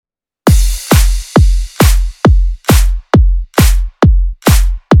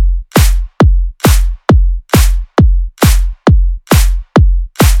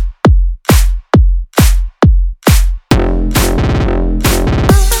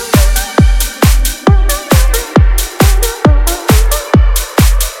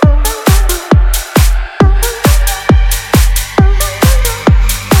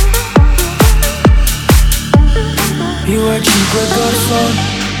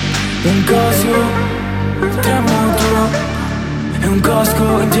Un casio, tremoto, e un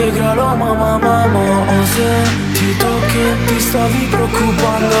casco integralo, mamma, se ti tocchi ti stavi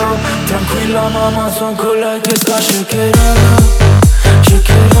preoccupando. Tranquilla mamma, son con lei che sta shakerando,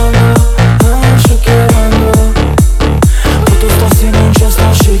 shakerando, shakerando. Tutto sta se non c'è,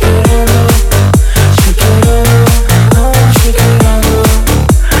 sta shakerando, shakerando, shakerando,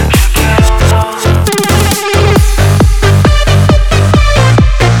 shakerando.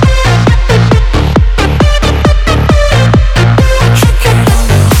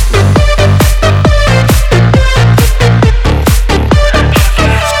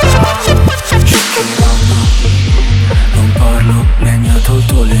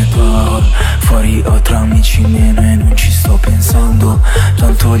 Fuori ho tra amici meno e non ci sto pensando.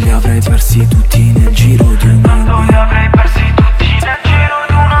 Tanto li avrei persi tutti nel giro di un anno. Tanto li avrei persi tutti nel giro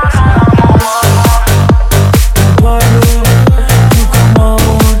di un anno. Non parlo più con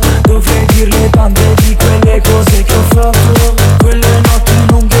amore, dovrei dirle tante di quelle cose che ho fatto. Quelle notti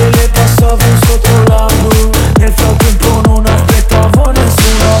lunghe le passavo sotto l'albero. Nel frattempo non aspettavo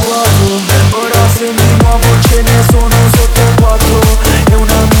nessun avvato. Ora se mi muovo ce ne sono sotto quattro. E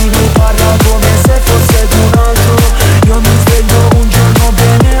una mi parla come se fosse di un altro. Io mi sveglio un giorno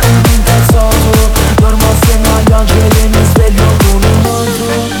bene, un incazzato. Dormo assieme agli angeli e mi sveglio con un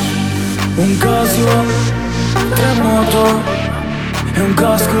altro. Un casio, tremoto, e un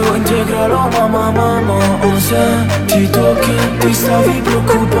casco integralo, mamma, o se ti tocchi ti stavi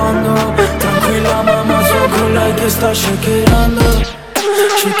preoccupando. Tranquilla mamma, so con lei che sta shakerando,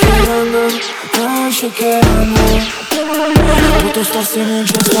 shakerando, shakerando. Tutto sta se non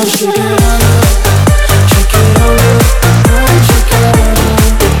c'è, sta shakerando, shakerando.